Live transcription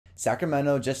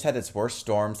Sacramento just had its worst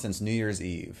storm since New Year's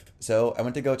Eve, so I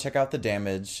went to go check out the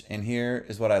damage, and here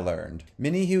is what I learned.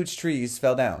 Many huge trees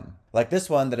fell down, like this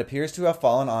one that appears to have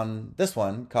fallen on this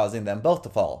one, causing them both to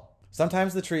fall.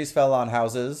 Sometimes the trees fell on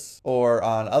houses or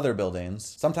on other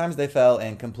buildings. Sometimes they fell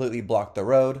and completely blocked the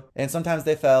road, and sometimes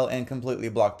they fell and completely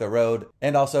blocked the road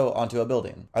and also onto a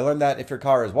building. I learned that if your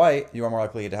car is white, you are more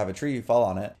likely to have a tree fall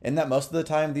on it, and that most of the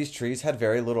time these trees had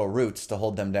very little roots to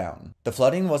hold them down. The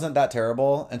flooding wasn't that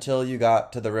terrible until you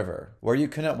got to the river, where you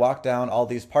couldn't walk down all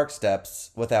these park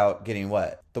steps without getting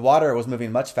wet. The water was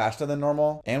moving much faster than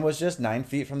normal and was just 9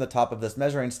 feet from the top of this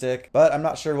measuring stick, but I'm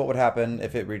not sure what would happen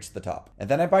if it reached the top. And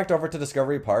then I biked over to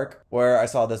Discovery Park, where I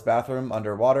saw this bathroom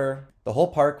underwater. The whole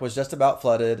park was just about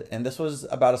flooded, and this was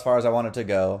about as far as I wanted to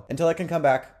go until I can come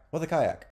back with a kayak.